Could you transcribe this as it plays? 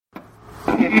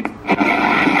No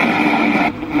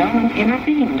one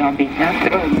intervened on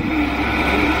behalf of...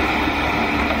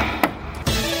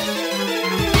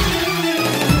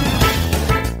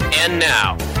 And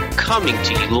now, coming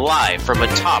to you live from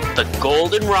atop the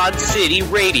Goldenrod City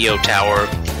radio tower,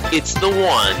 it's the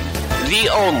one, the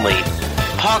only,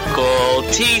 Puckle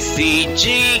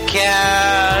TCG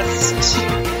Cast!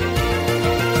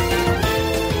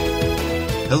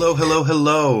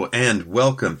 Hello, and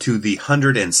welcome to the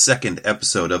 102nd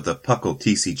episode of the Puckle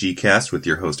TCG Cast with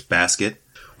your host, Basket.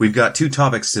 We've got two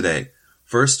topics today.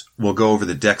 First, we'll go over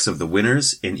the decks of the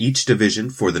winners in each division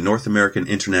for the North American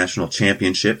International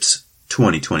Championships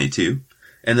 2022.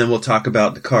 And then we'll talk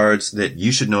about the cards that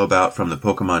you should know about from the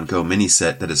Pokemon Go mini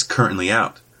set that is currently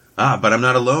out. But I'm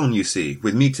not alone, you see.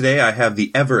 With me today, I have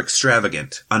the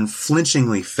ever-extravagant,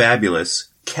 unflinchingly fabulous,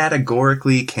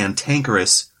 categorically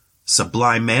cantankerous,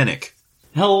 Sublime Manic.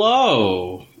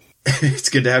 Hello. It's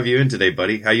good to have you in today,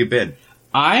 buddy. How you been?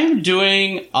 I'm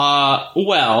doing,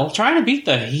 well, trying to beat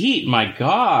the heat. My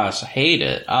gosh, I hate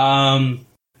it. I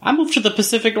moved to the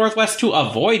Pacific Northwest to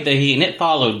avoid the heat, and it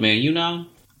followed me, you know?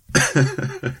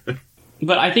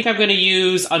 But I think I'm going to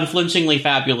use Unflinchingly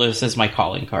Fabulous as my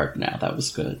calling card now. That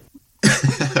was good.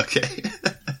 Okay.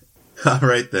 All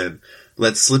right, then.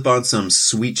 Let's slip on some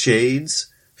sweet shades,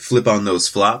 flip on those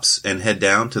flops, and head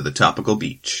down to the topical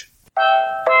beach.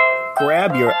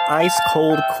 Grab your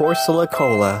ice-cold Corsola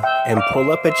Cola and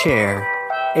pull up a chair.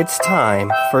 It's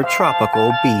time for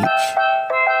Tropical Beach.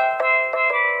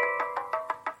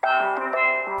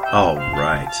 All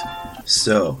right.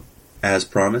 So, as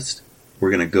promised,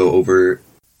 we're going to go over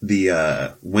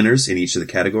the winners in each of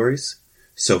the categories.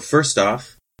 So first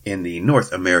off, in the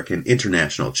North American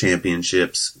International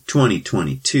Championships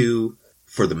 2022,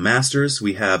 for the Masters,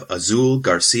 we have Azul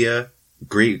Garcia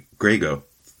Grego.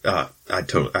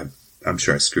 I'm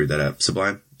sure I screwed that up.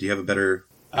 Sublime, do you have a better...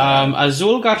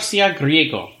 Azul Garcia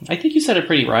Griego. I think you said it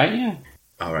pretty right, yeah.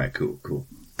 All right, cool.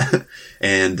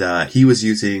 And he was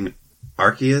using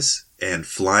Arceus and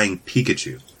Flying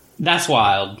Pikachu. That's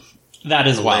wild. That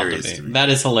is Hilarious wild to to me. me. That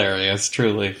is hilarious,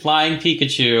 truly. Flying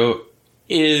Pikachu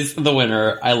is the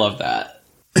winner. I love that.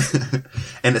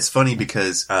 And it's funny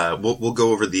because we'll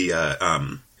go over the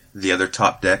other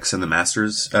top decks in the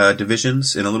Masters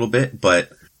divisions in a little bit,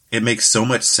 but it makes so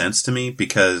much sense to me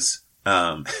because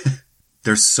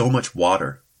there's so much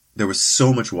water. There was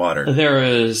so much water. There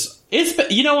is...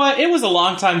 You know what? It was a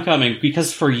long time coming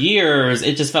because for years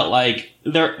it just felt like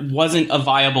there wasn't a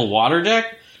viable water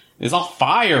deck. It was all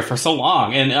fire for so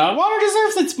long, and water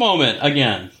deserves its moment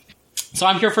again. So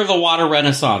I'm here for the water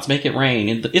renaissance. Make it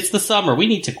rain. It's the summer. We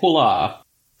need to cool off.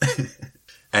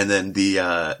 And then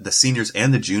the seniors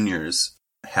and the juniors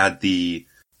had the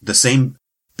same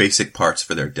basic parts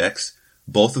for their decks.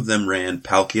 Both of them ran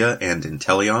Palkia and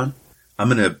Inteleon. I'm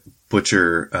gonna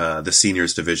butcher the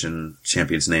seniors division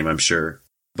champion's name, I'm sure.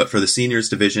 But for the seniors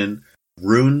division,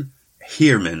 Rune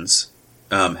Heermans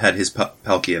had his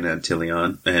Palkia and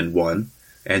Inteleon and won.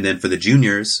 And then for the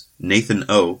juniors, Nathan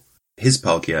O, his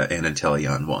Palkia and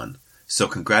Inteleon won. So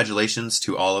congratulations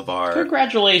to all of our...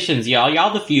 Congratulations, y'all.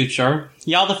 Y'all the future.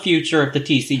 Y'all the future of the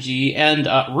TCG. And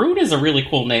Rune is a really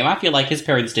cool name. I feel like his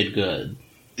parents did good.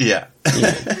 Yeah.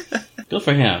 Good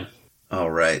for him. All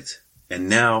right. And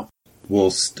now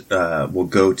we'll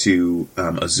go to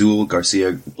Azul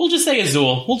Garcia. We'll just say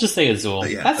Azul.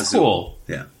 Yeah, That's Azul. cool.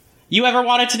 Yeah. You ever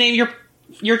wanted to name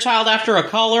your child after a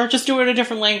color? Just do it in a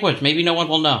different language. Maybe no one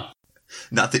will know.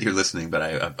 Not that you're listening, but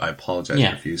I apologize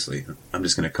Yeah. profusely. I'm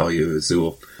just going to call you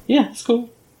Azul. Yeah, it's cool.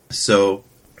 So,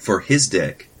 for his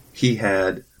deck, he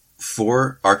had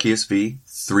 4 Arceus V,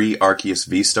 3 Arceus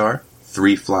V-Star,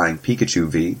 3 Flying Pikachu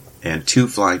V, and 2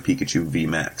 Flying Pikachu V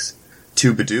Max.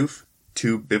 2 Bidoof,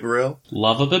 2 Bibarel.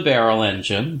 Love of a barrel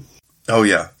engine. Oh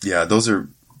yeah, those are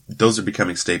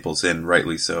becoming staples, and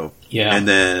rightly so. Yeah. And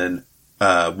then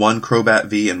 1 Crobat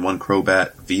V and 1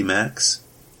 Crobat V Max,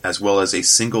 as well as a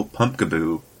single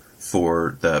Pumpkaboo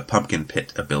for the Pumpkin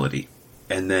Pit ability.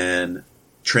 And then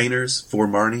trainers, 4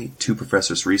 Marnie, 2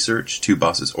 Professor's Research, 2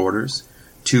 Boss's Orders,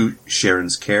 2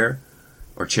 Charon's Care,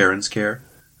 1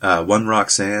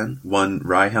 Roxanne, 1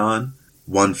 Raihan,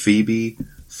 1 Phoebe,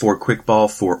 4 Quick Ball,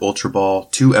 4 Ultra Ball,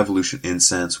 2 Evolution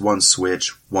Incense, 1 Switch,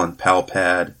 1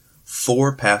 Palpad,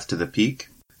 4 Path to the Peak,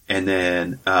 and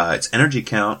then its energy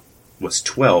count was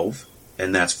 12,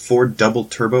 and that's 4 double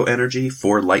turbo energy,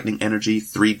 4 lightning energy,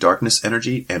 3 darkness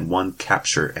energy, and 1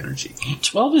 capture energy.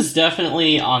 12 is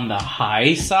definitely on the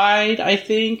high side, I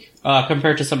think,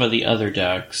 compared to some of the other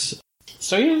decks.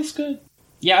 So yeah, it's good.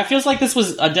 Yeah, it feels like this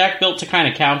was a deck built to kind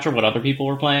of counter what other people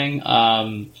were playing,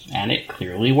 and it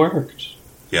clearly worked.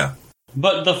 Yeah.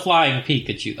 But the flying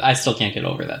Pikachu, I still can't get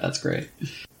over that. That's great.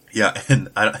 Yeah, and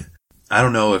I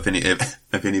don't know if any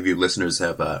of you listeners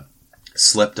have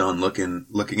slept on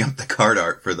looking up the card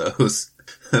art for those,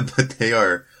 but they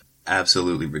are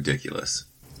absolutely ridiculous.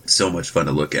 So much fun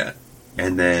to look at.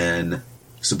 And then,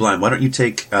 Sublime, why don't you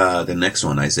take the next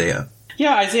one, Isaiah?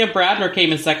 Yeah, Isaiah Bradner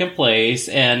came in second place,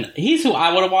 and he's who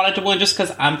I would have wanted to win just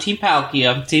because I'm Team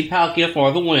Palkia. Team Palkia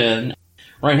for the win.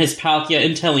 Running his Palkia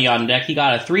Inteleon deck, he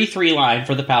got a 3-3 line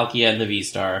for the Palkia and the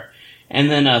V-Star. And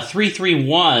then a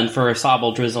 3-3-1 for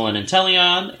Sobble, Drizzle, and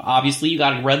Inteleon. Obviously, you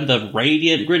got to run the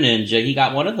Radiant Greninja. He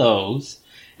got one of those.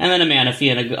 And then a Manaphy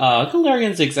and a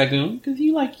Galarian Zigzagoon, because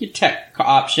you like your tech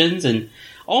options. And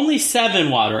only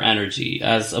 7 water energy,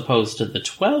 as opposed to the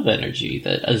 12 energy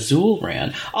that Azul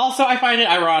ran. Also, I find it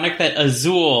ironic that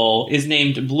Azul is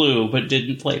named Blue, but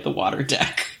didn't play the water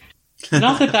deck.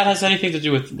 Not that that has anything to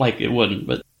do with, like, it wouldn't,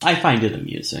 but I find it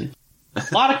amusing. A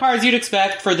lot of cards you'd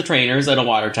expect for the trainers in a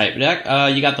water-type deck.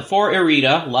 You got the 4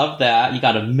 Irida, love that. You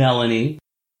got a Melanie.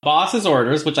 Boss's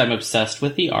Orders, which I'm obsessed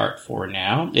with the art for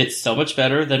now. It's so much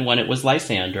better than when it was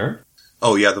Lysander.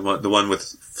 Oh, yeah, the one with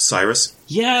Cyrus?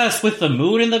 Yes, with the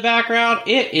moon in the background.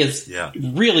 It is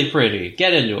really pretty.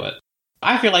 Get into it.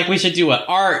 I feel like we should do an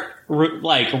art,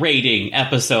 rating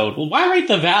episode. Well, why rate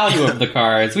the value of the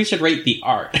cards? We should rate the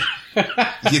art.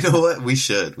 You know what? We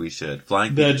should.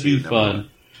 Flying Pikachu. That'd be fun.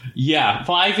 Yeah,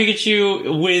 Flying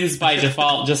Pikachu wins by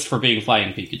default just for being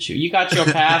Flying Pikachu. You got your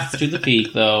path to the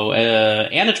peak, though,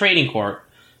 and a training court.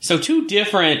 So 2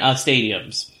 different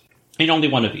stadiums, and only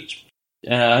one of each. You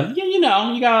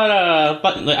got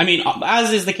but I mean,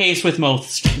 as is the case with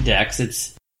most decks,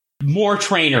 it's more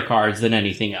trainer cards than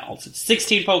anything else. It's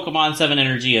 16 Pokemon, 7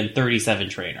 energy, and 37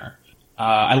 trainer.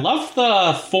 I love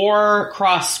the 4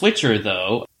 cross switcher,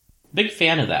 though. Big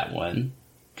fan of that one,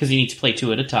 because you need to play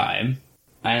 2 at a time.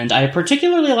 And I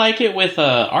particularly like it with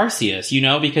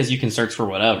Arceus, because you can search for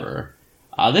whatever.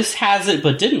 This has it,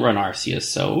 but didn't run Arceus,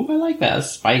 so I like that.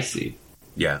 It's spicy.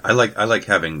 Yeah, I like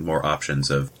having more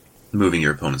options of moving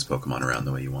your opponent's Pokemon around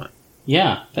the way you want.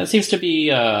 Yeah, that seems to be,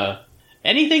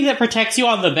 anything that protects you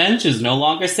on the bench is no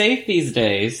longer safe these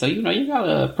days, so, you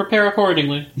gotta prepare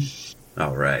accordingly.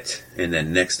 Alright, and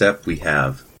then next up we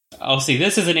have... Oh, see,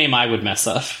 this is a name I would mess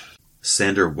up.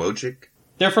 Sander Wojcik?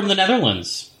 They're from the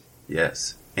Netherlands.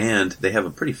 Yes, and they have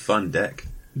a pretty fun deck.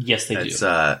 Yes, they do. It's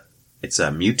a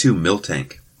Mewtwo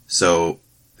Miltank. So,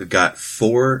 they've got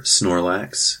 4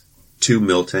 Snorlax, 2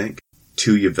 Miltank,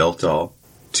 2 Yveltal,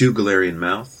 2 Galarian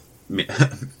Meowth,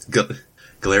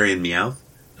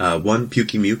 1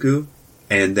 Pyukumuku,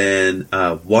 and then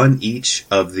 1 each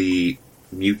of the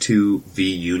Mewtwo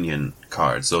V Union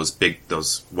cards.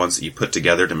 Those ones that you put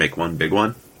together to make one big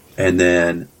one. And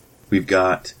then we've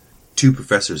got 2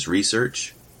 Professor's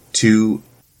Research, 2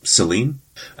 Celine.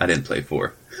 I didn't play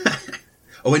 4.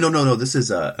 Oh wait, no. This is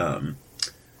from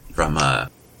the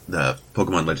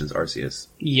Pokemon Legends Arceus.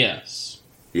 Yes.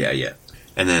 Yeah.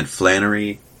 And then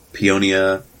Flannery,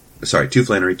 Peonia. Sorry, 2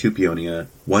 Flannery, 2 Peonia,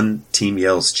 1 Team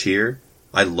Yell's Cheer.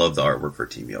 I love the artwork for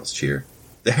Team Yell's Cheer.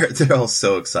 They're all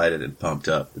so excited and pumped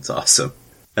up. It's awesome.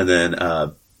 And then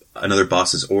another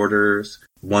Boss's Orders,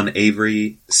 1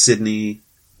 Avery, Sydney,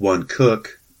 1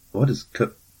 Cook. What is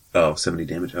Cook? Oh, 70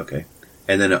 damage. Okay.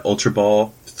 And then an Ultra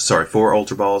Ball. Sorry, 4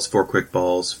 Ultra Balls, 4 Quick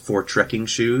Balls, 4 Trekking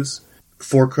Shoes,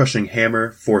 4 Crushing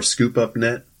Hammer, 4 Scoop Up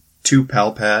Net, 2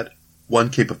 Pal Pad, 1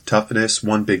 Cape of Toughness,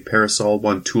 1 Big Parasol,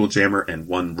 1 Tool Jammer, and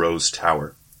 1 Rose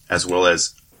Tower. As well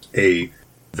as a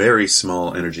very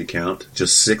small energy count,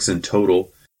 just 6 in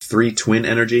total, 3 Twin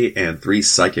Energy and 3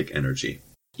 Psychic Energy.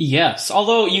 Yes,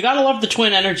 although you gotta love the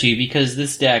Twin Energy because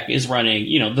this deck is running,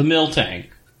 the Miltank,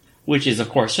 which is, of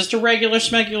course, just a regular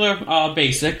schmegular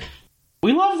basic.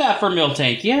 We love that for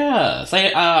Miltank, yes.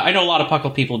 I know a lot of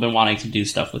Puckle people have been wanting to do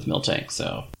stuff with Miltank,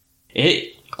 so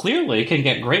it clearly can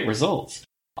get great results.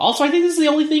 Also, I think this is the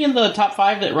only thing in the top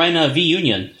 5 that ran a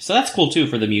V-Union, so that's cool too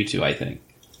for the Mewtwo, I think.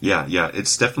 Yeah,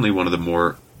 it's definitely one of the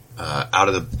more out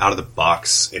of the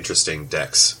box interesting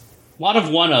decks. A lot of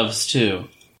one-ofs too,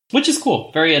 which is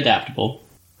cool, very adaptable.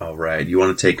 All right, you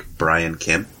want to take Brian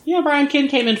Kim? Yeah, Brian Kim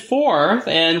came in 4th,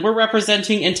 and we're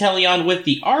representing Inteleon with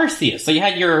the Arceus. So you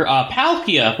had your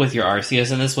Palkia with your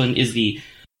Arceus, and this one is the...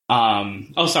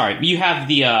 you have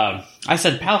the... I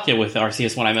said Palkia with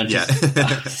Arceus when I meant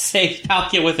to say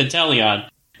Palkia with Inteleon.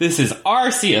 This is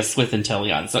Arceus with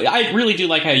Inteleon. So I really do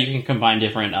like how you can combine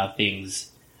different things,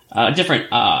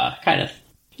 different kind of,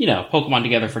 Pokemon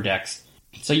together for decks.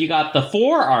 So you got the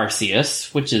 4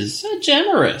 Arceus, which is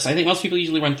generous. I think most people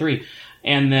usually run 3.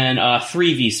 And then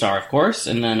 3 V-Star, of course.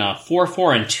 And then 4,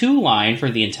 4, and 2 line for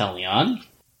the Inteleon.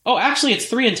 Oh, actually, it's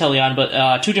 3 Inteleon,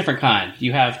 but 2 different kind.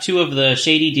 You have 2 of the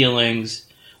Shady Dealings,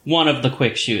 1 of the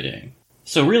Quick Shooting.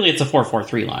 So really, it's a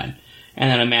 4-4-3 line. And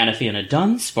then a Manaphy and a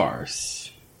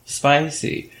Dunsparce.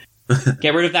 Spicy.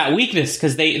 Get rid of that weakness,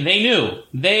 because they knew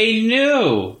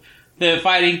that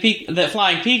flying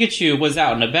Pikachu was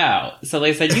out and about. So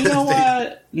they said, you know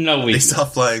what? No weakness. They saw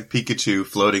flying Pikachu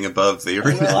floating above the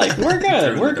arena. We're like, we're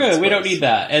good. We don't need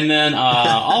that. And then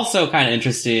also kind of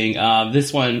interesting,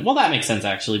 this one, well, that makes sense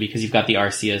actually, because you've got the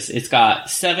Arceus. It's got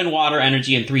 7 water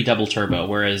energy and 3 double turbo,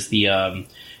 whereas the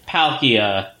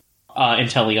Palkia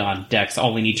Inteleon decks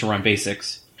only need to run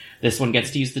basics. This one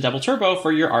gets to use the double turbo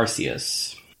for your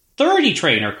Arceus. 30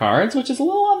 trainer cards, which is a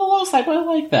little on the low side, but I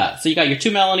like that. So you got your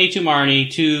 2 Melanie, 2 Marnie,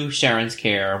 2 Sharon's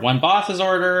Care, 1 Boss's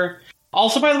Order.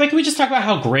 Also, by the way, can we just talk about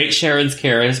how great Sharon's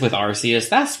Care is with Arceus?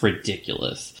 That's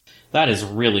ridiculous. That is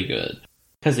really good.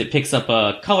 Because it picks up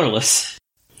a colorless.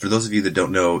 For those of you that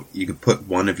don't know, you can put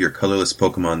one of your colorless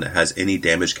Pokemon that has any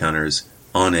damage counters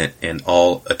on it and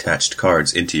all attached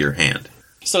cards into your hand.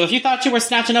 So if you thought you were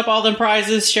snatching up all them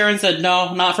prizes, Sharon said,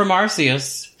 no, not from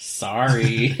Arceus.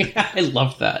 Sorry. I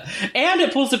love that. And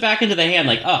it pulls it back into the hand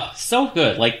like, oh, so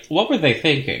good. Like, what were they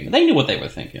thinking? They knew what they were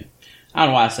thinking. I don't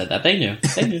know why I said that. They knew.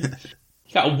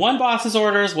 You got 1 Boss's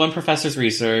Orders, 1 Professor's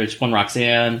Research, 1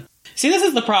 Roxanne. See, this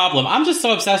is the problem. I'm just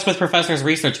so obsessed with Professor's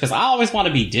Research because I always want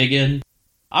to be digging.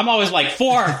 I'm always like,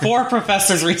 4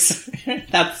 Professor's Research.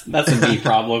 That's a me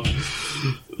problem.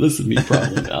 That's a me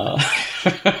problem.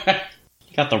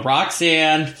 Got the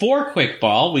Roxanne, 4 Quick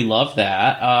Ball, we love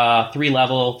that. 3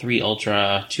 Level, 3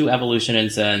 Ultra, 2 Evolution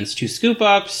Incense, 2 Scoop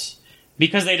Ups,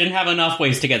 because they didn't have enough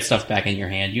ways to get stuff back in your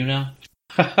hand, you know?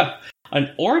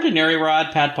 An Ordinary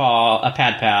Rod, Pad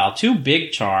Pal, 2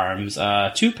 Big Charms,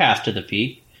 2 Path to the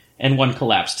Peak, and 1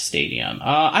 Collapsed Stadium.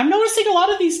 I'm noticing a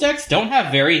lot of these decks don't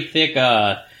have very thick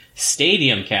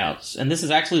stadium counts, and this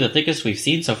is actually the thickest we've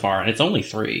seen so far, and it's only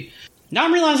 3. Now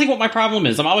I'm realizing what my problem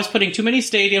is. I'm always putting too many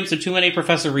stadiums and too many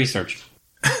Professor Research.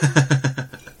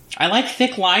 I like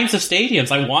thick lines of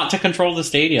stadiums. I want to control the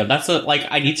stadium.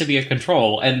 I need to be in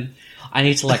control, and I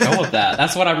need to let go of that.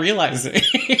 That's what I'm realizing.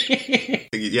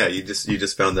 Yeah, you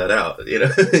just found that out, you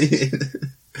know?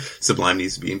 Sublime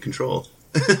needs to be in control.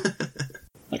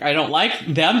 Like, I don't like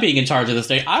them being in charge of the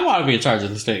stadium. I want to be in charge of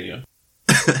the stadium.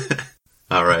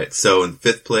 Alright, so in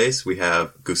 5th place, we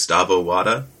have Gustavo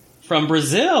Wada. From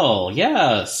Brazil,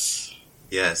 yes.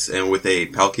 Yes, and with a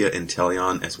Palkia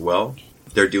Inteleon as well.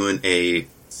 They're doing a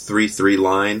 3-3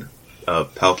 line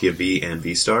of Palkia V and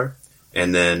V-Star.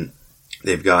 And then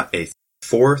they've got a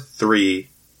 4-3-2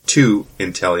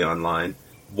 Inteleon line.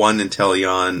 1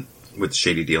 Inteleon with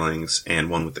Shady Dealings and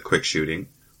 1 with the Quick Shooting.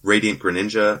 Radiant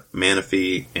Greninja,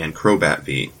 Manaphy, and Crobat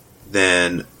V.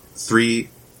 Then 3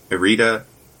 Irida,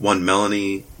 1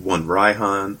 Melanie, 1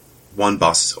 Raihan, 1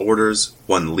 Boss's Orders,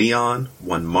 1 Leon,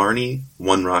 1 Marnie,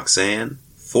 1 Roxanne,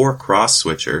 4 Cross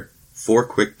Switcher, 4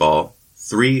 Quick Ball,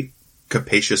 3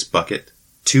 Capacious Bucket,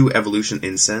 2 Evolution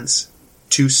Incense,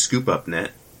 2 Scoop Up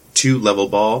Net, 2 Level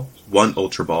Ball, 1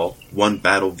 Ultra Ball, 1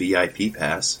 Battle VIP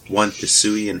Pass, 1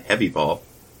 Hisuian Heavy Ball,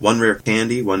 1 Rare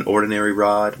Candy, 1 Ordinary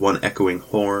Rod, 1 Echoing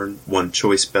Horn, 1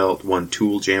 Choice Belt, 1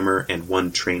 Tool Jammer, and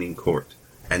 1 Training Court.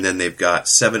 And then they've got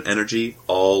 7 Energy,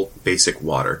 all basic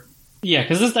water. Yeah,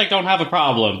 because this deck don't have a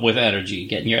problem with energy,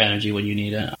 getting your energy when you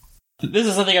need it. This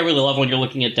is something I really love when you're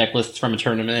looking at deck lists from a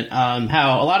tournament,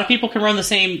 how a lot of people can run the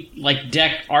same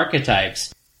deck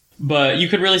archetypes, but you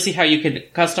could really see how you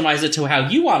could customize it to how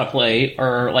you want to play,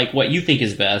 or what you think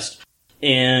is best,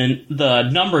 in the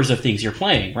numbers of things you're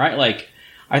playing, right?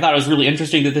 I thought it was really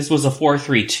interesting that this was a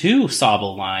 4-3-2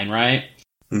 Sobble line, right?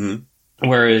 Mm-hmm.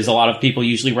 Whereas a lot of people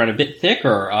usually run a bit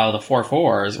thicker, the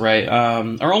 4-4s, right?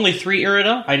 Or only 3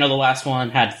 Irida. I know the last one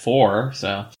had 4,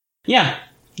 so... Yeah,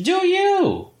 do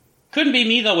you! Couldn't be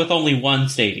me, though, with only 1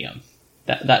 stadium.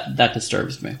 That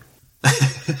disturbs me.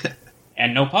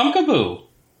 And no Pumpkaboo.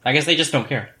 I guess they just don't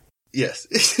care. Yes.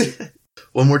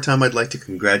 One more time, I'd like to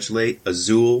congratulate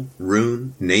Azul,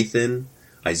 Rune, Nathan,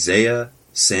 Isaiah,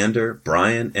 Sander,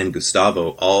 Brian, and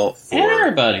Gustavo all for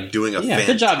everybody doing a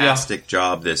fantastic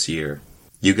job this year.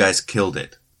 You guys killed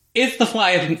it. It's the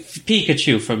flying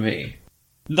Pikachu for me.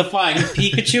 The flying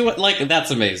Pikachu,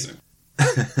 that's amazing.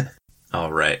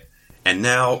 All right. And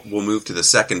now we'll move to the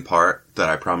second part that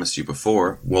I promised you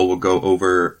before. We'll go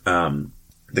over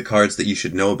the cards that you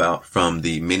should know about from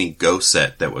the mini Go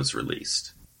set that was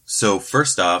released. So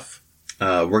first off,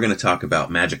 we're going to talk about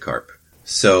Magikarp.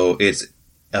 So it's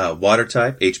Water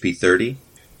type, HP 30,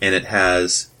 and it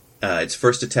has its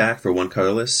first attack for 1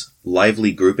 colorless,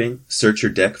 Lively Grouping. Search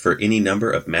your deck for any number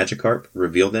of Magikarp,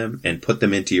 reveal them, and put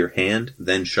them into your hand,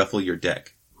 then shuffle your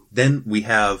deck. Then we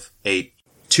have a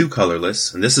 2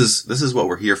 colorless, and this is what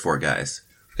we're here for, guys.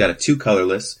 We've got a 2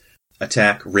 colorless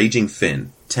attack, Raging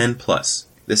Fin, 10 plus.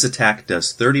 This attack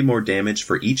does 30 more damage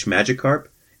for each Magikarp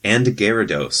and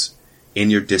Gyarados in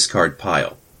your discard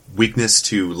pile. Weakness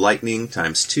to lightning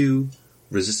 ×2,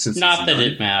 resistance Not that none.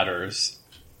 it matters.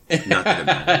 Not that it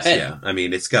matters, yeah. I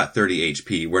mean, it's got 30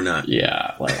 HP. We're not...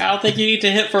 Yeah, like, I don't think you need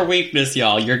to hit for weakness,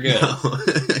 y'all. You're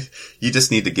good. You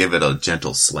just need to give it a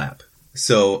gentle slap.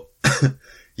 So,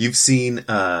 you've seen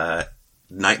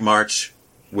Night March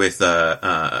with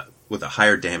a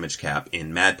higher damage cap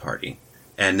in Mad Party.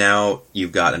 And now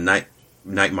you've got a Night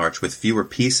March with fewer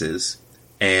pieces,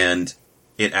 and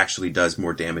it actually does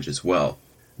more damage as well.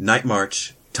 Night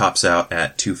March tops out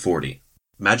at 240.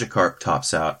 Magikarp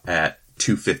tops out at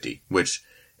 250, which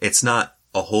it's not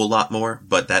a whole lot more,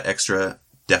 but that extra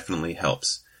definitely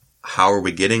helps. How are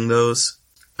we getting those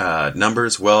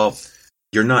numbers? Well,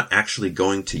 you're not actually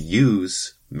going to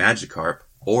use Magikarp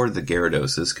or the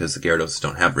Gyaradoses, because the Gyaradoses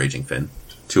don't have Raging Fin,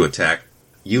 to attack.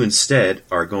 You instead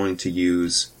are going to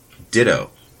use Ditto,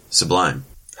 Sublime.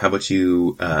 How about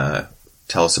you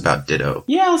tell us about Ditto?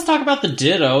 Yeah, let's talk about the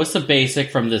Ditto. It's the basic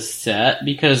from this set,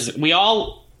 because we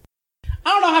all... I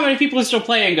don't know how many people are still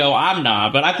playing Go, I'm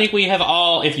not, but I think we have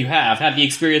all, if you have, had the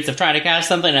experience of trying to catch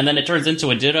something and then it turns into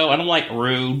a Ditto, and I'm like,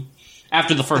 rude.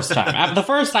 After the first time. After the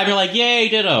first time, you're like, yay,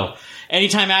 Ditto.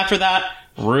 Anytime after that,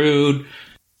 rude.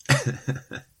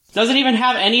 Doesn't even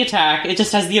have any attack, it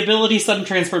just has the ability Sudden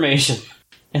Transformation.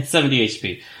 It's 70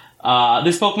 HP.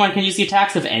 This Pokemon can use the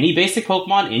attacks of any basic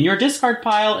Pokemon in your discard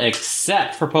pile,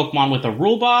 except for Pokemon with a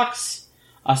rule box,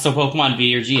 so Pokemon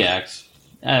V or GX,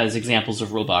 as examples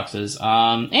of rule boxes.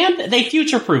 And they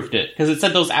future-proofed it, because it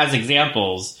said those as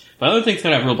examples, but other things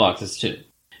could have rule boxes too.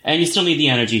 And you still need the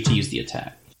energy to use the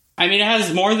attack. I mean, it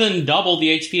has more than double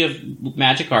the HP of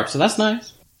Magikarp, so that's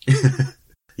nice.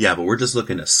 Yeah, but we're just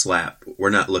looking to slap. We're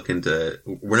not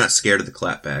scared of the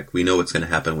clapback. We know what's going to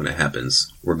happen when it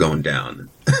happens. We're going down.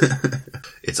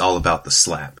 It's all about the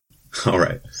slap. All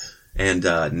right. And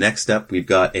next up, we've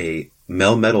got a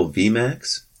Melmetal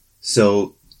VMAX.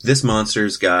 So this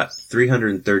monster's got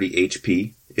 330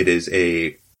 HP. It is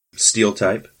a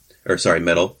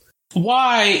metal.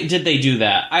 Why did they do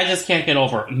that? I just can't get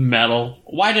over metal.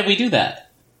 Why did we do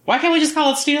that? Why can't we just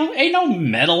call it steel? Ain't no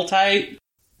metal type.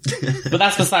 But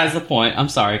that's besides the point. I'm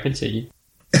sorry, continue.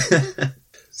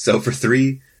 So for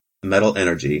 3 metal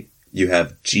energy, you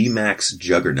have G-Max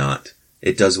Juggernaut.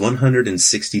 It does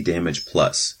 160 damage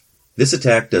plus. This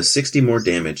attack does 60 more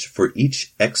damage for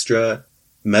each extra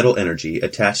metal energy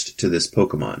attached to this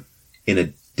Pokemon, in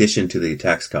addition to the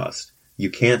attack's cost. You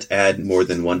can't add more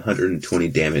than 120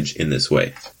 damage in this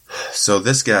way. So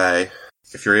this guy,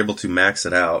 if you're able to max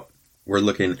it out, we're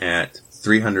looking at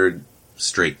 300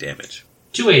 straight damage.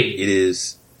 280. It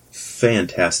is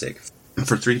fantastic.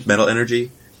 For 3 metal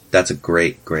energy, that's a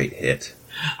great, great hit.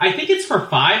 I think it's for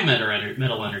 5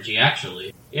 metal energy,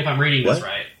 actually, if I'm reading this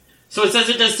right. So it says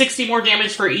it does 60 more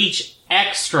damage for each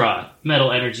extra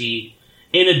metal energy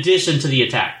in addition to the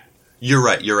attack. You're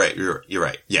right.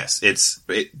 Yes,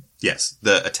 yes.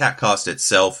 The attack cost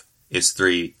itself is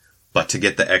 3, but to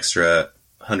get the extra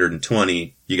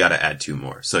 120, you got to add 2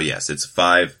 more. So yes, it's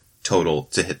 5 total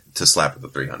to slap with the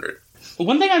 300.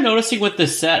 One thing I'm noticing with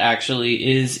this set,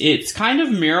 actually, is it's kind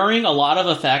of mirroring a lot of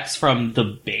effects from the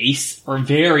base or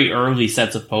very early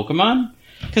sets of Pokemon.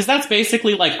 Because that's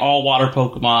basically like all water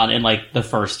Pokemon in like the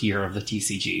first year of the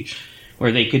TCG,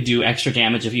 where they could do extra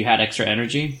damage if you had extra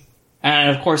energy.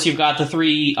 And of course, you've got the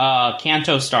 3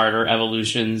 Kanto starter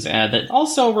evolutions that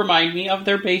also remind me of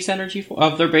their base energy,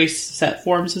 of their base set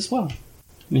forms as well,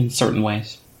 in certain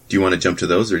ways. Do you want to jump to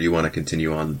those, or do you want to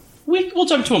continue on? We'll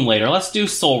jump to them later. Let's do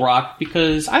Solrock,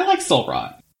 because I like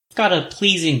Solrock. It's got a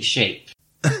pleasing shape.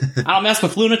 I don't mess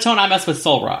with Lunatone, I mess with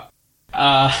Solrock.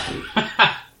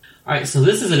 Alright, so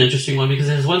this is an interesting one, because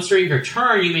it has once during your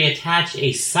turn, you may attach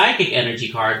a Psychic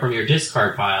Energy card from your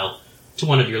discard pile to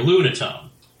one of your Lunatone.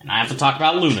 And I have to talk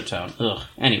about Lunatone. Ugh.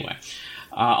 Anyway.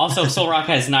 Also, Solrock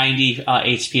has 90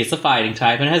 HP. It's a fighting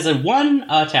type, and it has a 1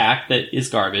 attack that is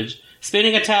garbage.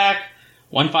 Spinning attack,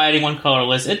 1 fighting, 1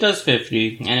 colorless. It does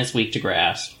 50, and it's weak to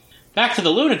grass. Back to the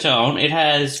Lunatone, it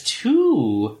has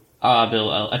 2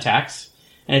 attacks,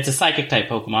 and it's a Psychic type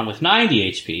Pokemon with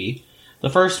 90 HP. The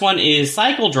first one is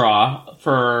Cycle Draw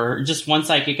for just 1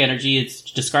 Psychic Energy. It's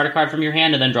discard a card from your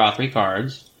hand and then draw 3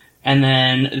 cards. And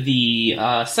then the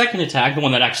second attack, the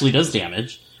one that actually does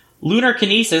damage, Lunar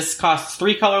Kinesis, costs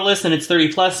 3 colorless and it's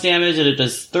 30 plus damage, and it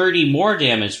does 30 more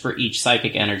damage for each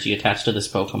Psychic Energy attached to this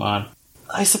Pokemon.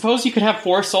 I suppose you could have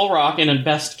 4 Solrock in a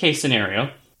best case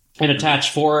scenario, and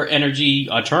attach 4 energy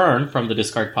a turn from the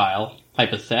discard pile,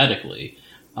 hypothetically.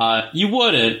 You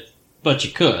wouldn't, but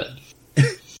you could.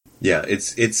 Yeah,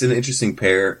 it's an interesting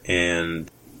pair, and,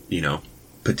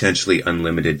 potentially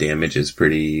unlimited damage is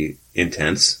pretty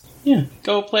intense. Yeah.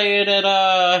 Go play it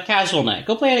at casual night.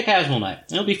 Go play it at casual night.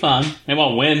 It'll be fun. It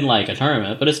won't win like a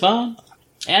tournament, but it's fun.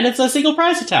 And it's a single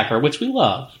prize attacker, which we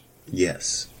love.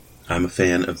 Yes, I'm a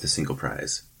fan of the single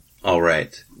prize.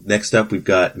 Alright, next up we've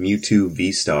got Mewtwo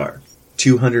V-Star.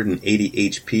 280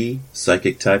 HP,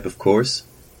 psychic type of course,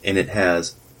 and it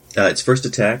has, its first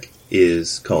attack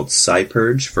is called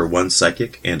Psy-Purge for 1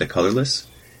 psychic and a colorless.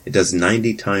 It does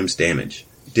 90 times damage.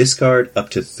 Discard up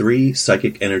to 3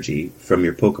 psychic energy from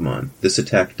your Pokemon. This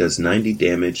attack does 90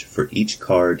 damage for each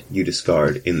card you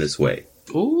discard in this way.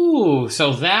 Ooh,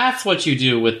 so that's what you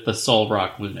do with the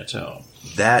Solrock Lunatone.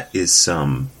 That is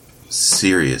some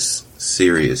serious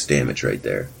damage right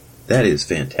there. That is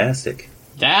fantastic.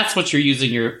 That's what you're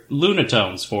using your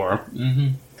Lunatones for. Mm-hmm.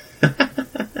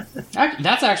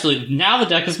 That's actually, now the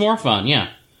deck is more fun, yeah.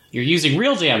 You're using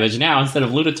real damage now instead of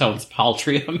Lunatone's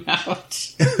paltry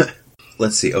amount.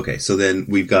 Let's see, okay, so then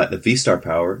we've got the V-Star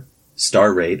power,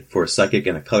 Star Raid for a psychic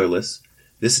and a colorless.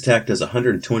 This attack does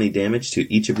 120 damage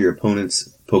to each of your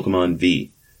opponent's Pokemon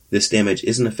V. This damage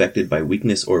isn't affected by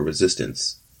weakness or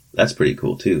resistance. That's pretty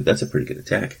cool, too. That's a pretty good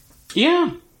attack.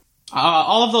 Yeah.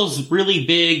 All of those really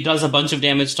big, does a bunch of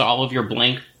damage to all of your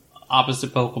blank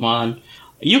opposite Pokemon.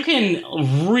 You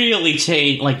can really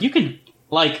change,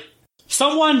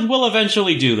 someone will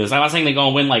eventually do this. I'm not saying they're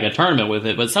going to win like a tournament with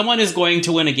it, but someone is going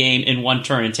to win a game in one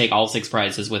turn and take all 6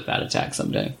 prizes with that attack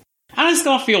someday. And it's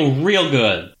going to feel real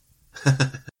good.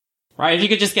 Right? If you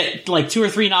could just get like 2 or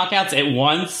 3 knockouts at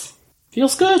once,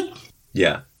 feels good.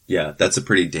 Yeah, that's a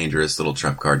pretty dangerous little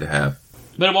trump card to have.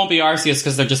 But it won't be Arceus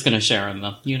because they're just going to share in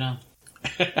them,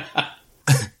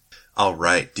 All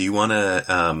right. Do you want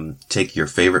to take your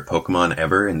favorite Pokemon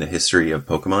ever in the history of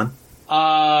Pokemon?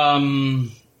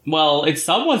 Well,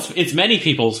 it's many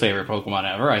people's favorite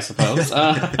Pokemon ever, I suppose.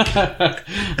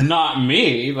 Not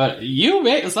me, but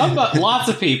lots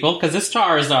of people, because it's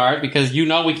Charizard, because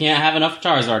we can't have enough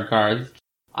Charizard cards.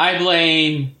 I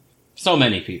blame so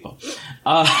many people.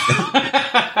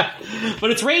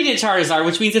 But it's Radiant Charizard,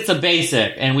 which means it's a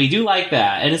basic, and we do like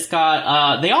that. And it's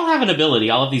got, they all have an ability,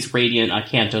 all of these Radiant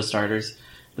Kanto starters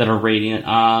that are Radiant.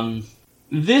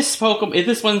 This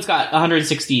one's got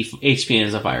 160 HP and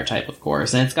is a fire type, of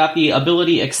course. And it's got the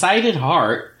ability Excited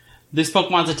Heart. This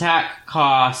Pokemon's attack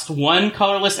costs 1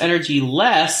 colorless energy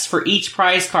less for each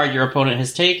prize card your opponent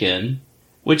has taken,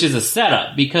 which is a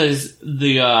setup, because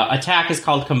the attack is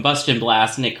called Combustion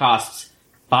Blast, and it costs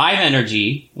 5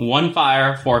 energy, 1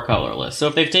 fire, 4 colorless. So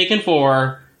if they've taken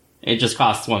 4, it just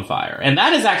costs 1 fire. And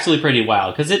that is actually pretty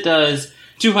wild, because it does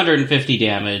 250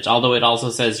 damage, although it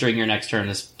also says during your next turn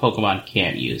this Pokemon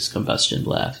can't use Combustion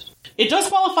Blast. It does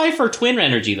qualify for Twin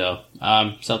Energy, though,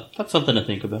 so that's something to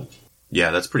think about.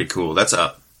 Yeah, that's pretty cool. That's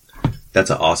an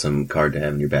awesome card to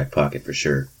have in your back pocket, for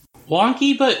sure.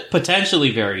 Wonky, but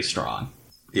potentially very strong.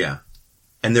 Yeah.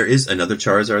 And there is another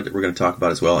Charizard that we're going to talk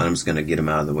about as well, and I'm just going to get him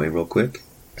out of the way real quick.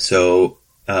 So,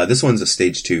 this one's a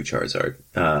Stage 2 Charizard.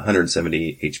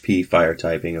 170 HP, fire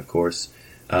typing, of course.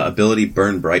 Ability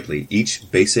Burn Brightly. Each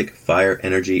basic fire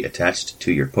energy attached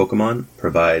to your Pokemon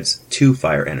provides 2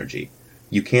 fire energy.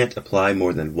 You can't apply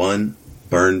more than 1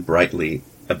 Burn Brightly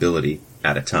ability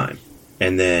at a time.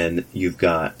 And then you've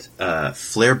got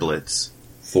Flare Blitz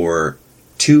for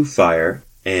 2 fire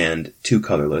and 2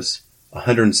 colorless.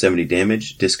 170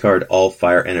 damage. Discard all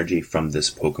fire energy from this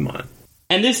Pokemon.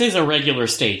 And this is a regular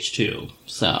Stage 2,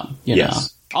 so, you know.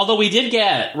 Although we did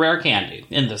get Rare Candy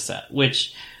in this set,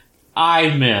 which I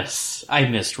missed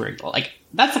Rare.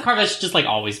 That's a card that should just,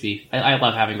 always be. I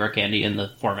love having Rare Candy in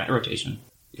the format rotation.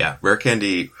 Yeah, Rare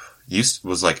Candy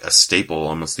was like a staple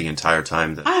almost the entire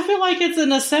time. I feel like it's a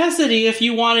necessity if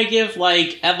you want to give,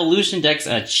 evolution decks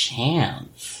a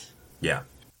chance. Yeah.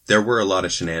 There were a lot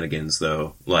of shenanigans,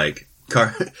 though.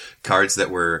 Cards that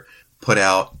were put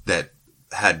out that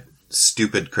had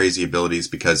stupid, crazy abilities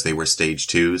because they were Stage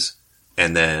 2s.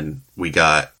 And then we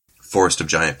got Forest of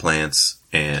Giant Plants.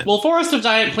 Well, Forest of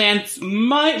Giant Plants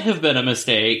might have been a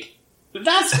mistake.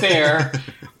 That's fair.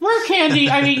 Rare Candy,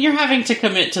 you're having to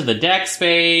commit to the deck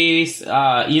space. You're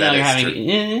having...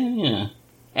 Yeah.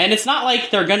 And it's not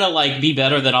like they're gonna, be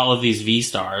better than all of these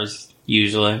V-Stars,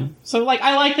 usually. So,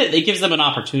 I like that it gives them an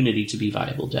opportunity to be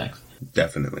viable decks.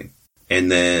 Definitely.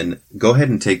 And then, go ahead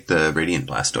and take the Radiant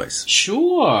Blastoise.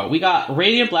 Sure. We got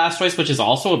Radiant Blastoise, which is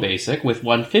also a basic, with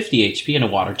 150 HP and a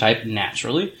water type,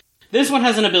 naturally. This one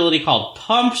has an ability called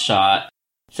Pump Shot.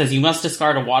 It says you must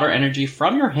discard a water energy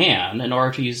from your hand in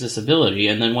order to use this ability,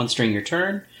 and then once during your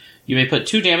turn, You may put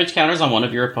 2 damage counters on one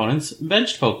of your opponent's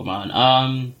benched Pokemon.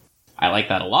 I like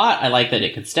that a lot. I like that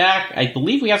it can stack. I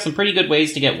believe we have some pretty good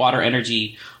ways to get water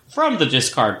energy from the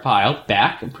discard pile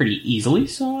back pretty easily,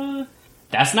 so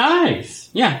that's nice.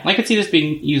 Yeah, I could see this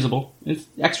being usable. It's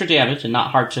extra damage and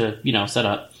not hard to, set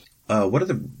up. What are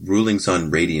the rulings on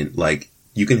Radiant? Like,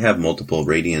 you can have multiple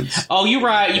Radiants. Oh, you're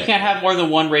right. You can't have more than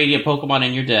one Radiant Pokemon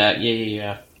in your deck.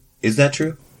 Yeah. Is that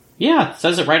true? Yeah, it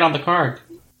says it right on the card.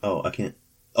 Oh, I can't.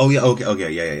 Oh, yeah,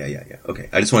 okay, yeah. Okay,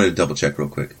 I just wanted to double check real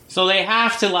quick. So they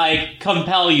have to,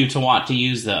 compel you to want to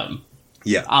use them.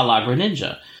 Yeah. A la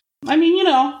Greninja. I mean,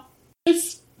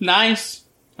 it's nice.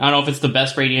 I don't know if it's the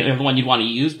best Radiant or the one you'd want to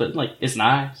use, but, it's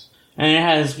nice. And it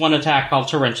has one attack called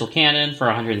Torrential Cannon for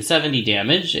 170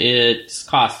 damage. It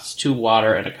costs 2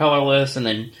 water and a colorless, and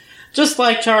then, just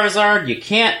like Charizard, you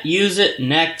can't use it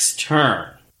next turn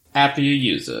after you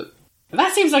use it.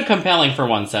 That seems uncompelling for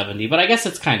 170, but I guess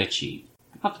it's kind of cheap.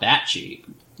 Not that cheap.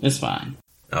 It's fine.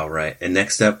 Alright, and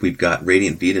next up we've got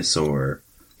Radiant Venusaur.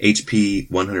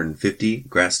 HP 150,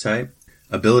 Grass type.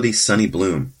 Ability Sunny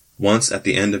Bloom. Once at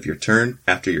the end of your turn,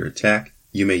 after your attack,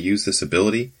 you may use this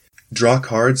ability. Draw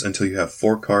cards until you have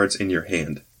 4 cards in your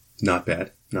hand. Not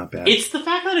bad. It's the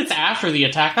fact that it's after the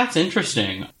attack that's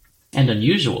interesting. And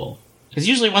unusual. Because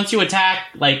usually once you attack,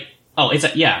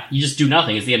 you just do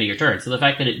nothing. It's the end of your turn. So the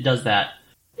fact that it does that,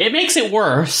 it makes it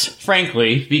worse,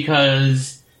 frankly,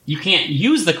 because you can't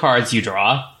use the cards you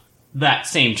draw that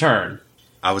same turn.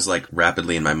 I was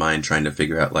rapidly in my mind trying to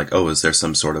figure out is there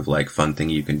some sort of fun thing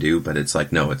you can do? But it's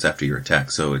no, it's after your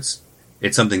attack. So it's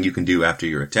something you can do after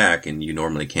your attack, and you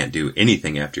normally can't do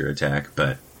anything after your attack,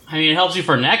 but... I mean, it helps you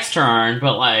for next turn,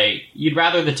 but you'd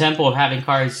rather the tempo of having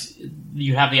cards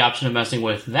you have the option of messing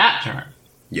with that turn.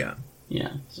 Yeah.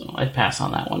 Yeah, so I'd pass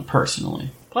on that one personally.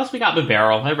 Plus we got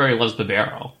Bibarel. Everybody loves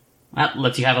Bibarel. That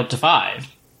lets you have up to 5.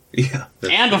 Yeah.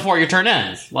 And before your turn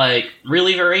ends.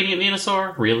 Really, Radiant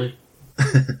Venusaur? Really?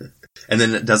 And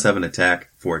then it does have an attack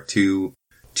for 2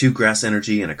 grass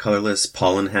energy and a colorless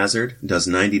Pollen Hazard. Does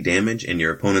 90 damage, and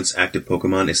your opponent's active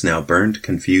Pokemon is now burned,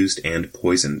 confused, and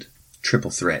poisoned.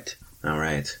 Triple threat.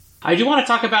 Alright. I do want to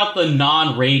talk about the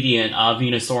non-Radiant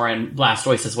Venusaur and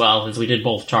Blastoise as well, since we did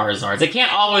both Charizards. It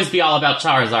can't always be all about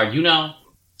Charizard,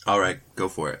 Alright, go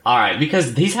for it. Alright,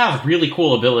 because these have really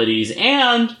cool abilities,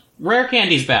 and Rare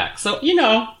Candy's back. So,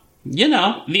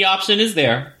 the option is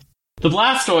there. The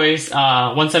Blastoise,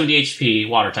 170 HP,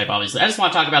 Water type, obviously. I just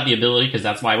want to talk about the ability, because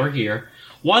that's why we're here.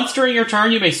 Once during your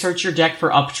turn, you may search your deck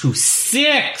for up to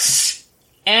 6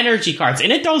 energy cards.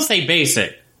 And it don't say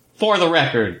basic, for the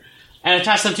record. And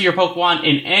attach them to your Pokemon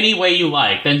in any way you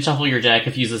like. Then shuffle your deck.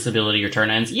 If you use this ability, your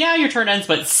turn ends. Yeah, your turn ends,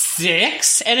 but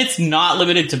 6? And it's not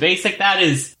limited to basic? That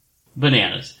is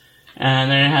bananas.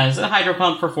 And then it has a Hydro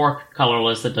Pump for 4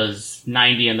 colorless that does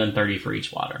 90 and then 30 for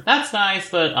each water. That's nice,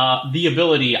 but the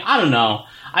ability, I don't know.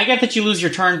 I get that you lose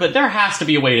your turn, but there has to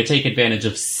be a way to take advantage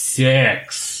of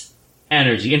 6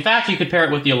 energy. In fact, you could pair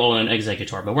it with the Alolan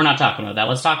Exeggutor, but we're not talking about that.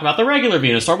 Let's talk about the regular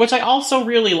Venusaur, which I also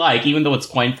really like, even though it's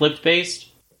coin flipped based.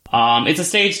 It's a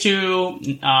stage 2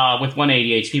 with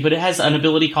 180 HP, but it has an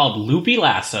ability called Loopy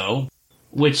Lasso,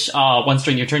 which once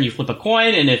during your turn you flip a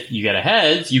coin, and if you get a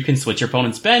heads, you can switch your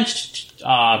opponent's benched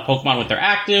Pokemon with their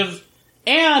active,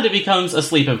 and it becomes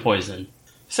Asleep and Poison.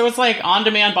 So it's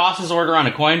on-demand boss's order on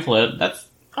a coin flip.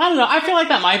 I don't know, I feel like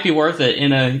that might be worth it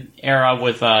in an era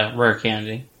with Rare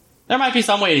Candy. There might be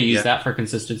some way to use that for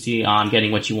consistency on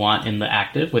getting what you want in the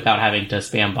active without having to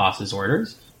spam boss's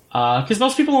orders. Because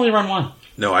most people only run 1.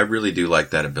 No, I really do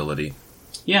like that ability.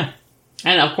 Yeah.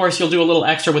 And of course you'll do a little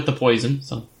extra with the poison,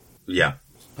 so... Yeah.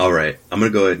 Alright, I'm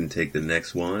going to go ahead and take the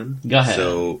next one. Go ahead.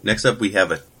 So, next up we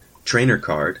have a trainer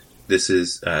card. This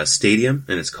is Stadium,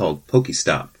 and it's called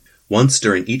Pokestop. Once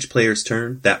during each player's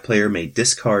turn, that player may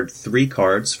discard 3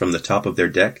 cards from the top of their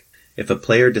deck. If a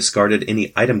player discarded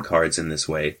any item cards in this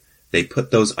way, they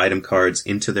put those item cards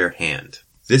into their hand.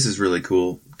 This is really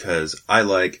cool, because I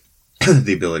like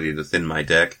the ability to thin my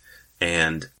deck,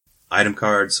 and item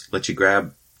cards let you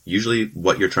grab usually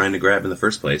what you're trying to grab in the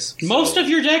first place. Most of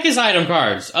your deck is item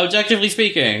cards, objectively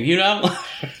speaking,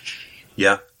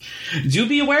 Yeah. Do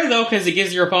be aware, though, because it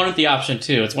gives your opponent the option,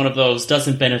 too. It's one of those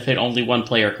doesn't benefit only one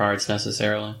player cards,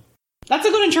 necessarily. That's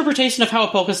a good interpretation of how a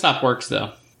Pokestop works,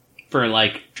 though, for,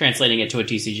 translating it to a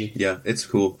TCG. Yeah, it's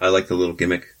cool. I like the little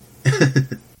gimmick.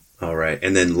 Alright,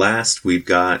 and then last we've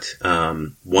got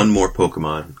one more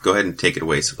Pokemon. Go ahead and take it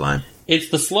away, Sublime. It's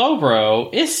the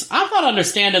Slowbro. I'm not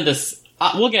understanding this.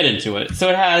 We'll get into it. So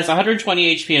it has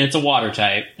 120 HP and it's a water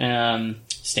type.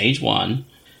 Stage 1.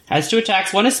 Has 2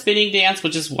 attacks. One is Spinning Dance,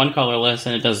 which is 1 colorless,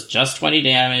 and it does just 20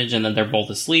 damage, and then they're both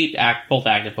asleep. Both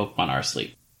active Pokemon are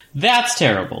asleep. That's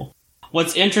terrible.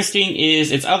 What's interesting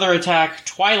is its other attack,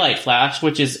 Twilight Flash,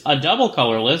 which is a double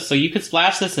colorless, so you could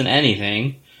splash this in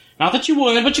anything. Not that you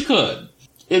would, but you could.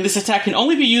 And this attack can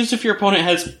only be used if your opponent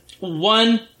has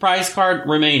one prize card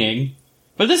remaining.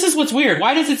 But this is what's weird.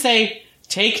 Why does it say,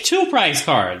 take 2 prize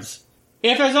cards?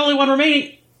 If there's only one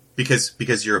remaining...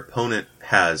 Because your opponent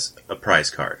has a prize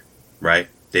card, right?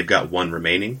 They've got one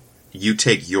remaining. You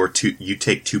take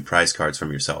 2 prize cards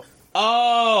from yourself.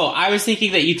 Oh, I was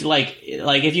thinking that you, like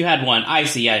if you had one. I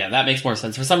see, yeah, that makes more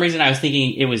sense. For some reason, I was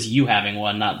thinking it was you having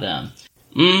one, not them.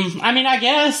 I mean, I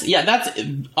guess, yeah, that's,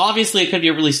 obviously it could be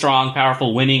a really strong,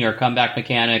 powerful winning or comeback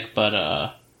mechanic, but,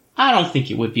 I don't think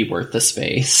it would be worth the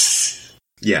space.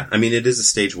 Yeah, I mean, it is a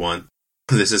stage 1.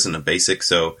 This isn't a basic,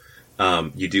 so,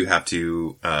 you do have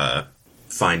to,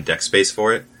 find deck space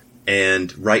for it.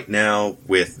 And right now,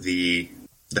 with the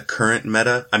current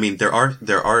meta, I mean, there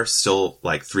are still,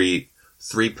 like, three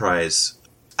prize.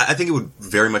 I think it would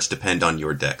very much depend on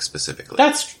your deck specifically.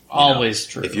 That's always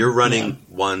true. If you're running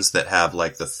ones that have,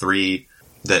 like, the 3,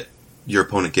 that your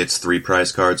opponent gets 3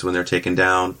 prize cards when they're taken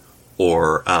down,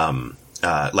 or,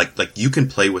 like, you can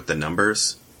play with the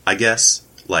numbers, I guess.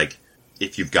 Like,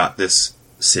 if you've got this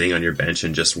sitting on your bench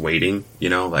and just waiting,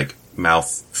 like, mouth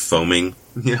foaming,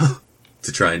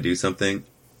 to try and do something.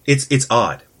 It's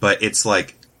odd, but it's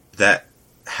like, that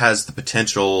has the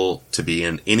potential to be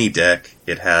in any deck.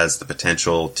 It has the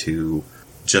potential to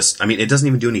just, I mean, it doesn't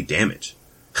even do any damage.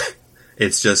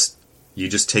 It's just, you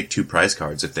just take 2 prize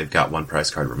cards if they've got 1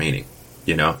 prize card remaining.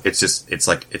 It's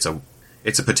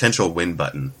a potential win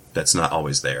button that's not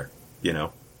always there,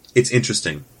 It's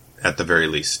interesting, at the very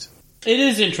least. It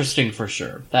is interesting for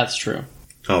sure. That's true.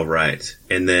 All right.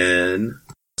 And then,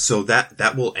 so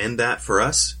that will end that for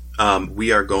us.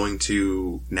 We are going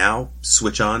to now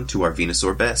switch on to our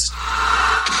Venusaur Best.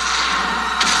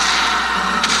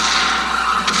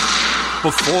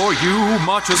 Before you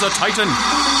marches a Titan.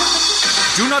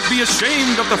 Do not be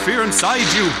ashamed of the fear inside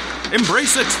you.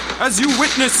 Embrace it as you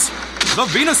witness the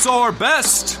Venusaur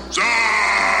Best. Look,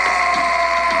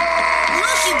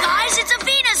 you guys, it's a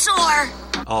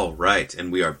Venusaur. All right,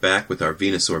 and we are back with our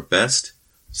Venusaur Best.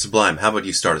 Sublime, how about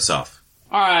you start us off?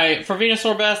 Alright, for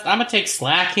Venusaur Best, I'm gonna take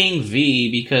Slacking V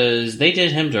because they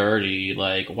did him dirty.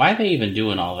 Like, why are they even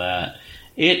doing all that?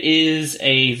 It is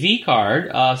a V card,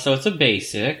 so it's a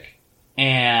basic,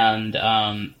 and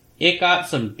it got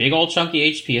some big old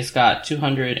chunky HP. It's got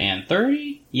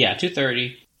 230? Yeah,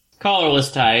 230.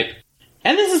 Colorless type.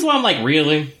 And this is why I'm like,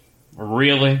 really?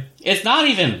 Really? It's not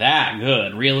even that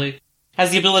good, really.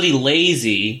 Has the ability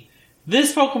Lazy.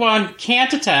 This Pokemon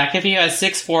can't attack if he has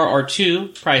 6, 4, or 2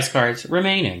 prize cards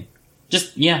remaining.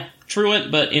 Just, yeah,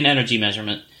 Truant, but in energy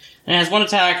measurement. And it has 1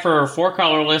 attack for 4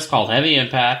 colorless called Heavy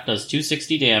Impact, does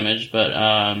 260 damage, but,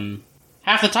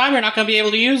 half the time you're not going to be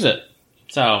able to use it.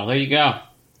 So, there you go.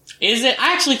 I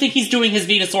actually think he's doing his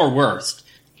Venusaur worst.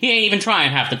 He ain't even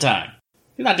trying half the time.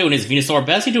 He's not doing his Venusaur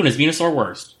best, he's doing his Venusaur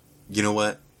worst. You know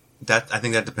what? I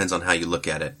think that depends on how you look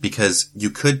at it. Because you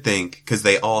could think, because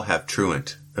they all have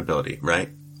Truant ability, right?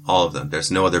 All of them. There's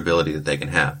no other ability that they can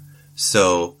have.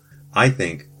 So, I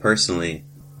think, personally,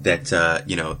 that,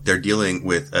 they're dealing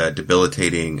with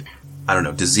debilitating, I don't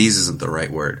know, disease isn't the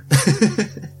right word.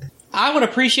 I would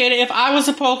appreciate it. If I was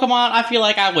a Pokemon, I feel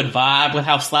like I would vibe with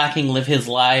how Slacking live his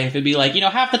life. It'd be like,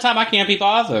 half the time I can't be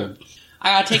bothered. I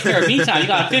gotta take care of me time. You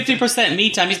got a 50% me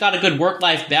time. He's got a good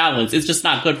work-life balance. It's just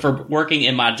not good for working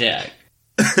in my deck.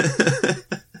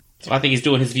 So I think he's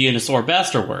doing his Venusaur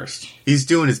best or worst. He's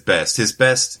doing his best. His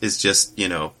best is just,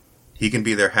 he can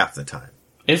be there half the time.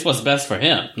 It's what's best for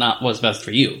him, not what's best for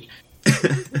you.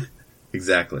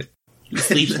 Exactly. He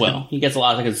sleeps well. He gets a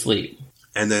lot of good sleep.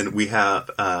 And then we have,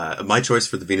 my choice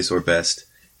for the Venusaur best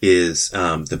is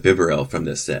the Bibarel from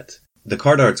this set. The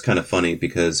card art's kind of funny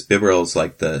because Bibarel's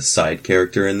like the side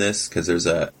character in this, because there's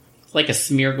It's like a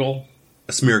Smeargle.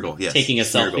 A Smeargle, yes. Taking a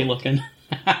selfie looking.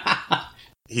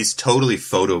 He's totally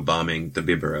photobombing the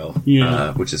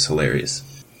Bibarel, which is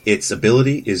hilarious. Its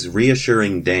ability is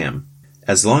Reassuring Dam.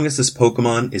 As long as this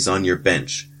Pokemon is on your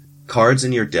bench, cards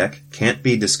in your deck can't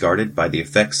be discarded by the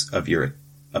effects of your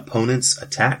opponent's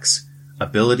attacks,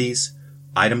 abilities,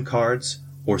 item cards,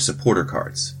 or supporter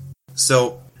cards.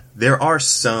 So, there are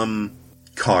some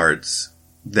cards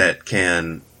that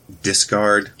can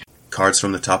discard cards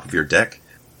from the top of your deck,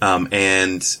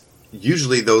 and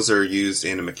usually those are used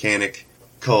in a mechanic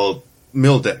called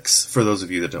Mildex, for those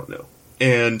of you that don't know.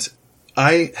 And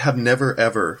I have never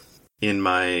ever, in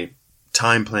my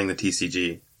time playing the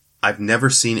TCG, I've never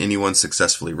seen anyone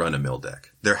successfully run a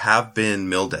Mildeck. There have been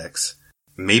Mildex.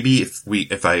 Maybe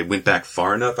if I went back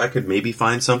far enough, I could maybe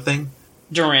find something.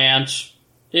 Durant.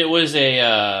 It was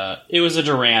a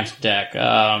Durant deck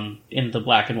in the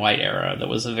black and white era that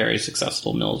was a very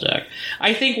successful mill deck.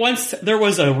 I think once there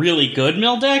was a really good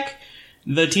mill deck,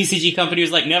 the TCG company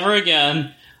was like, never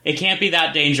again. It can't be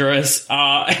that dangerous.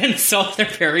 And so they're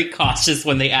very cautious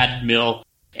when they add mill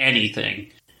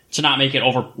anything to not make it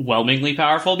overwhelmingly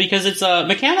powerful, because it's a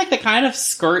mechanic that kind of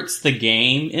skirts the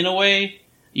game in a way.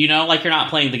 You know, like you're not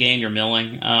playing the game, you're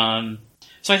milling.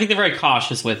 So I think they're very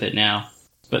cautious with it now.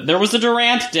 But there was a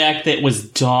Durant deck that was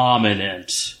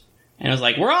dominant. And it was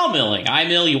like, we're all milling. I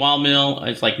mill, you all mill.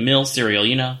 It's like mill cereal,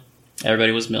 you know?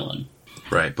 Everybody was milling.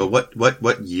 Right, but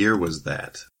what year was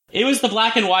that? It was the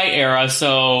black and white era,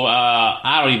 so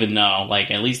I don't even know.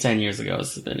 Like, at least 10 years ago.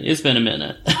 It's been a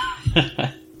minute.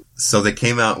 So they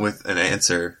came out with an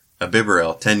answer, a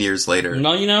Bibarel, 10 years later.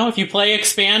 No, you know, if you play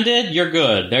Expanded, you're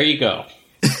good. There you go.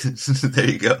 There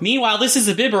you go. Meanwhile, this is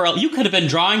a Bibarel. You could have been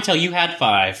drawing till you had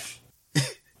 5.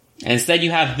 And instead you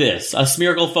have this, a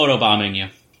Smeargle photobombing you.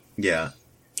 Yeah.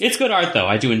 It's good art, though.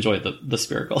 I do enjoy the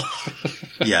Smeargle.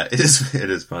 Yeah, it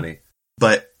is funny.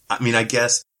 But, I mean, I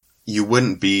guess you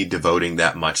wouldn't be devoting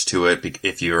that much to it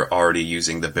if you're already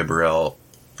using the Bibarel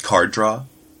card draw,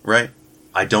 right?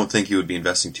 I don't think you would be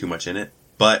investing too much in it.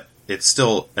 But it's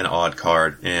still an odd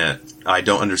card, and I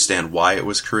don't understand why it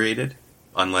was created,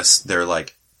 unless they're,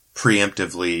 like,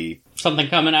 preemptively... Something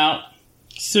coming out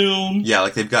soon. Yeah,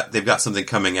 like they've got something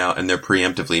coming out and they're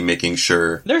preemptively making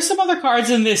sure. There's some other cards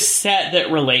in this set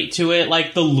that relate to it,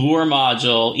 like the Lure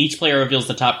module. Each player reveals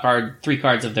the top 3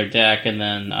 cards of their deck, and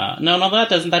then no, that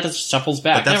doesn't. That just shuffles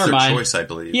back. But that's Never their mind. choice, I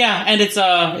believe. Yeah, and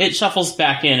it shuffles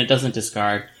back in. It doesn't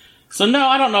discard. So no,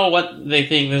 I don't know what they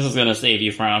think this is going to save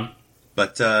you from.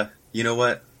 But you know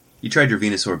what? You tried your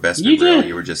Venusaur best, You Bibarel. did.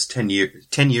 You were just 10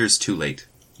 years too late.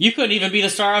 You couldn't even be the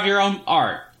star of your own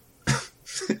art.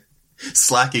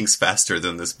 Slacking's faster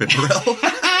than this Bibarel.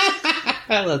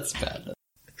 That's bad.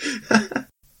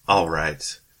 All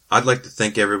right. I'd like to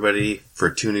thank everybody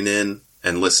for tuning in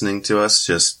and listening to us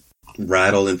just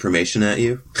rattle information at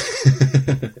you.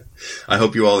 I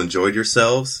hope you all enjoyed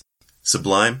yourselves.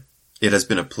 Sublime, it has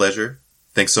been a pleasure.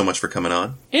 Thanks so much for coming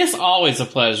on. It's always a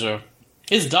pleasure.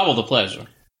 It's double the pleasure.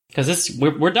 Because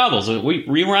we're doubles.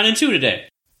 We run in 2 today.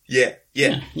 Yeah.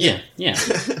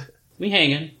 We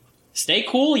hanging. Stay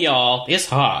cool, y'all. It's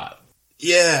hot.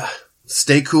 Yeah.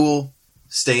 Stay cool.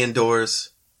 Stay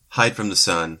indoors. Hide from the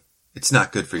sun. It's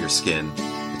not good for your skin.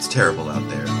 It's terrible out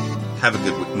there. Have a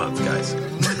good month, guys.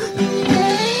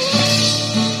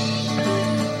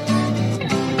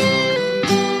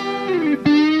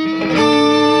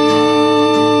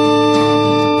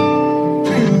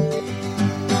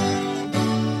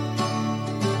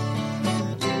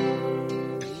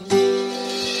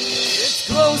 It's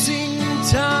closing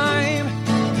time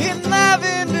in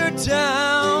Lavender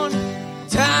Town.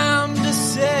 Time to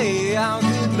say our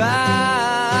goodbyes.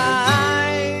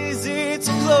 It's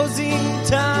closing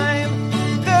time.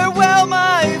 Farewell,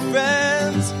 my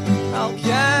friends. I'll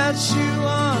catch you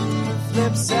on the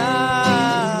flip side.